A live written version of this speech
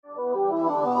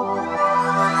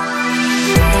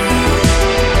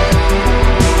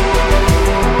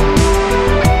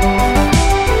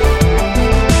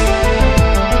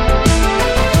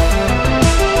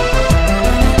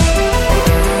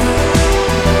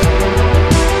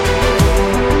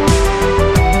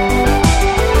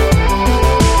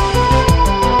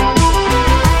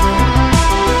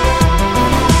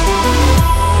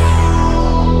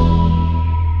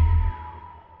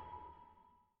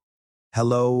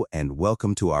Hello and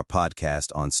welcome to our podcast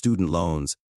on student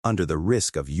loans under the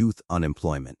risk of youth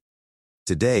unemployment.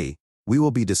 Today, we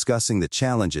will be discussing the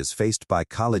challenges faced by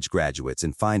college graduates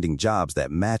in finding jobs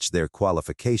that match their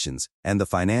qualifications and the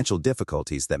financial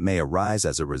difficulties that may arise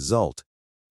as a result.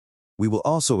 We will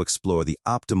also explore the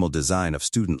optimal design of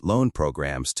student loan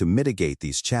programs to mitigate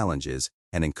these challenges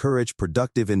and encourage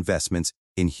productive investments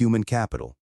in human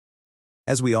capital.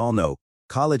 As we all know,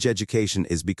 college education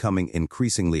is becoming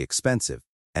increasingly expensive,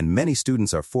 and many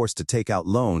students are forced to take out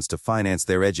loans to finance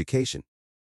their education.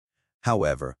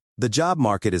 However, the job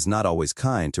market is not always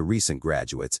kind to recent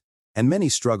graduates, and many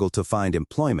struggle to find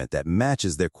employment that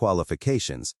matches their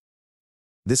qualifications.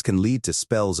 This can lead to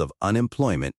spells of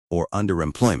unemployment or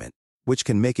underemployment, which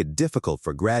can make it difficult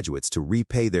for graduates to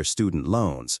repay their student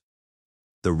loans.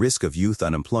 The risk of youth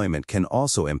unemployment can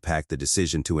also impact the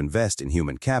decision to invest in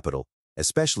human capital,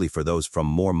 especially for those from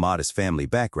more modest family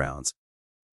backgrounds.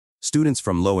 Students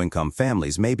from low-income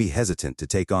families may be hesitant to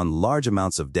take on large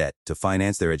amounts of debt to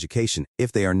finance their education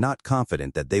if they are not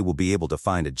confident that they will be able to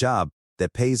find a job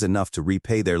that pays enough to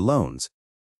repay their loans.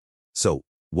 So,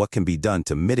 what can be done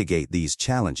to mitigate these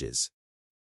challenges?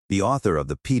 The author of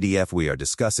the PDF we are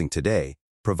discussing today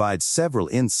provides several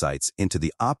insights into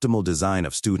the optimal design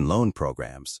of student loan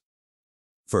programs.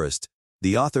 First,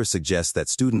 the author suggests that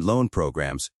student loan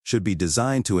programs should be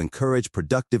designed to encourage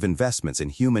productive investments in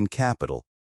human capital.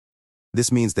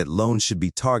 This means that loans should be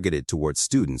targeted towards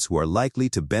students who are likely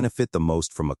to benefit the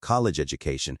most from a college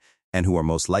education and who are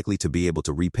most likely to be able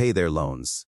to repay their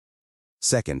loans.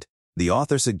 Second, the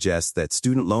author suggests that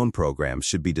student loan programs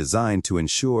should be designed to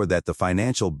ensure that the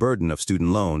financial burden of student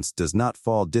loans does not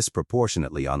fall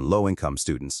disproportionately on low-income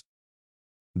students.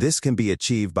 This can be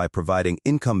achieved by providing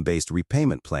income-based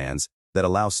repayment plans that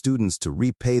allow students to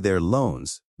repay their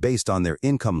loans based on their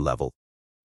income level.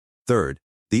 Third,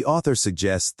 the author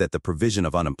suggests that the provision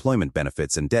of unemployment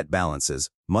benefits and debt balances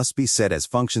must be set as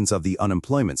functions of the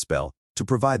unemployment spell to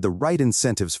provide the right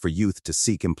incentives for youth to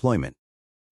seek employment.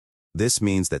 This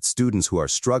means that students who are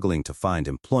struggling to find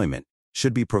employment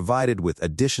should be provided with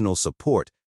additional support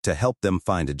to help them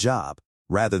find a job,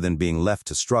 rather than being left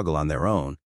to struggle on their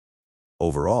own.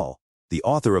 Overall, the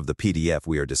author of the PDF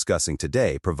we are discussing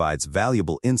today provides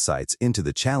valuable insights into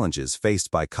the challenges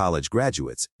faced by college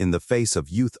graduates in the face of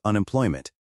youth unemployment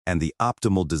and the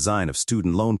optimal design of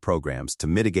student loan programs to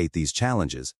mitigate these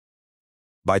challenges.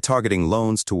 By targeting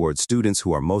loans towards students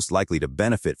who are most likely to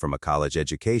benefit from a college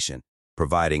education,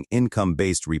 providing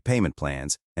income-based repayment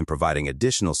plans, and providing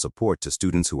additional support to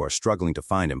students who are struggling to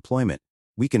find employment,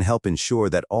 we can help ensure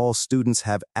that all students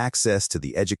have access to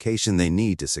the education they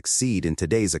need to succeed in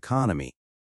today's economy.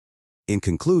 In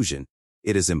conclusion,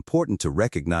 it is important to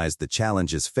recognize the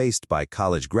challenges faced by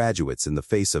college graduates in the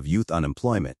face of youth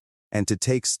unemployment and to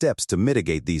take steps to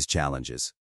mitigate these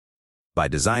challenges. By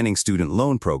designing student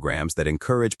loan programs that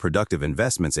encourage productive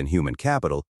investments in human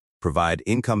capital, provide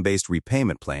income-based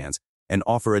repayment plans, and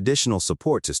offer additional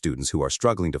support to students who are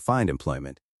struggling to find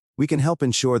employment, we can help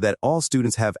ensure that all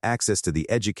students have access to the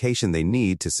education they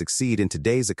need to succeed in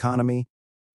today's economy.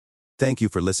 Thank you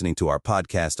for listening to our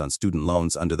podcast on student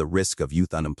loans under the risk of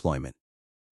youth unemployment.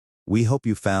 We hope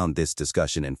you found this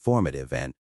discussion informative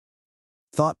and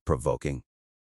thought-provoking.